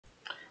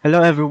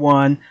Hello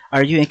everyone.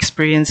 Are you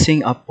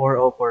experiencing a pour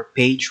over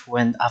page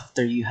when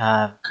after you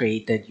have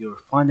created your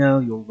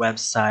funnel, your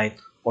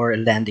website, or a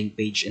landing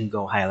page in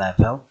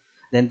GoHighLevel?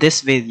 Then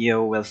this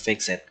video will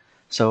fix it.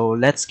 So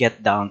let's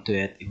get down to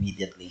it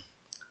immediately.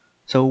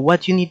 So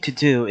what you need to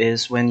do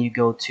is when you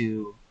go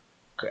to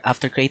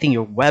after creating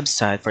your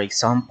website, for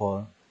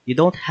example, you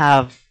don't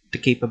have the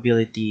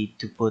capability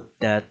to put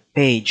that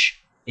page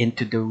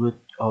into the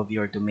root of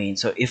your domain.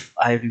 So if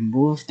I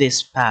remove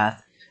this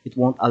path, it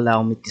won't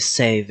allow me to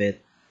save it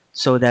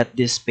so that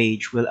this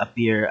page will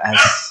appear as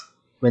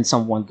when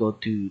someone go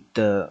to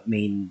the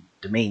main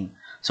domain.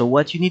 So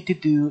what you need to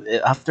do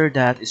after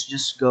that is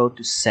just go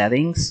to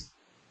settings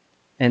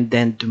and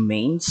then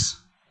domains,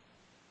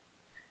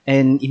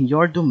 and in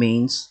your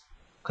domains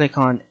click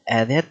on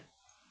edit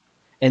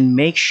and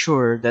make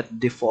sure that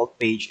default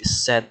page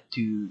is set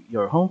to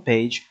your home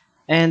page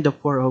and the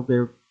pour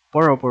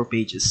over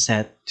page is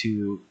set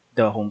to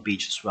the home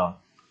page as well.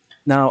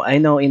 Now I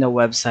know in a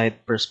website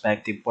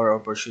perspective, pour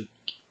over should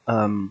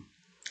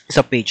is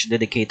a page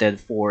dedicated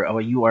for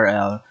our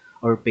URL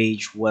or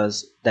page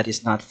was that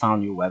is not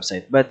found your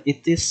website, but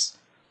it is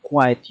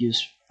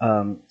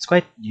it's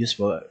quite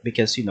useful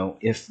because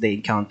if they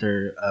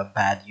encounter a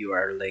bad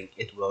URL link,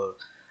 it will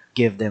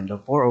give them the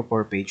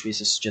 404 page,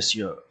 which is just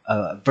your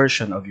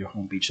version of your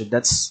homepage. So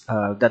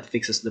that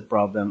fixes the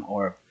problem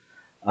or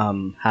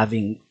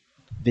having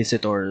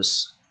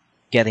visitors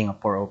getting a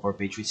 404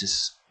 page, which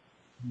is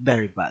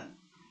very bad.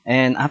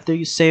 And after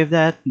you save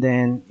that,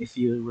 then if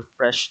you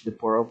refresh the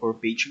 404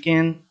 page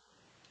again,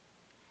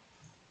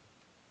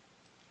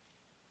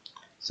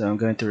 so I'm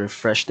going to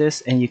refresh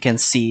this and you can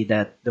see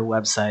that the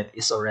website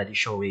is already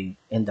showing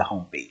in the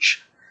home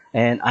page.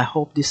 And I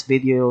hope this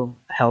video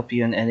helped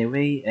you in any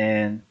way,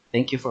 and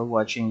thank you for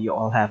watching. You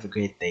all have a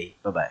great day.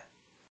 Bye bye.